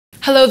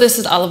Hello, this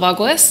is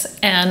Iodized,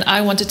 and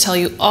I want to tell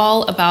you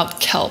all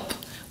about kelp.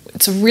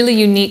 It's a really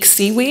unique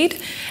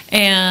seaweed,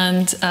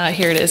 and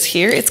here it is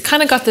here. It's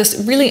kind of got this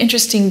really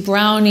interesting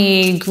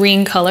browny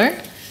green color.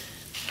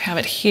 I have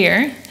it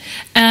here.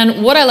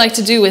 And what I like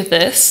to do with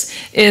this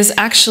is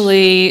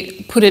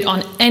actually put it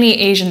on any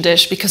Asian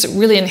dish because it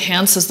really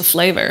enhances the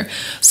flavor.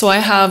 So I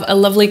have a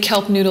lovely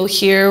kelp noodle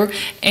here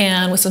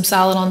and with some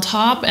salad on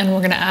top, and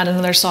we're gonna add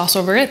another sauce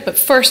over it. But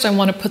first I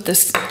wanna put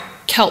this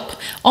kelp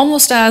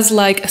almost as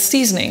like a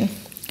seasoning.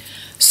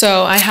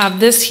 So I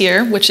have this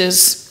here, which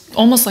is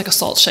almost like a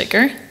salt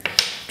shaker.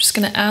 I'm just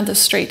gonna add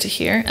this straight to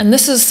here. And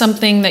this is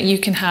something that you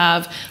can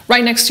have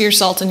right next to your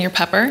salt and your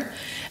pepper,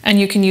 and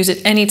you can use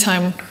it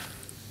anytime.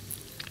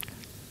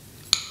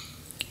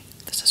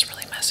 This is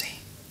really messy.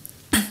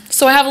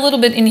 So I have a little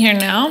bit in here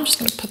now. I'm just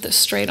gonna put this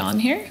straight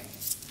on here.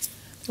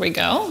 There we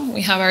go.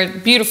 We have our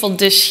beautiful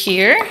dish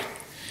here.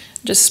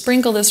 Just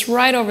sprinkle this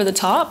right over the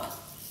top.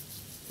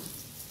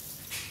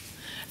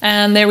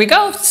 And there we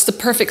go. It's the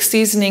perfect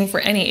seasoning for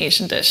any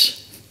Asian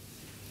dish.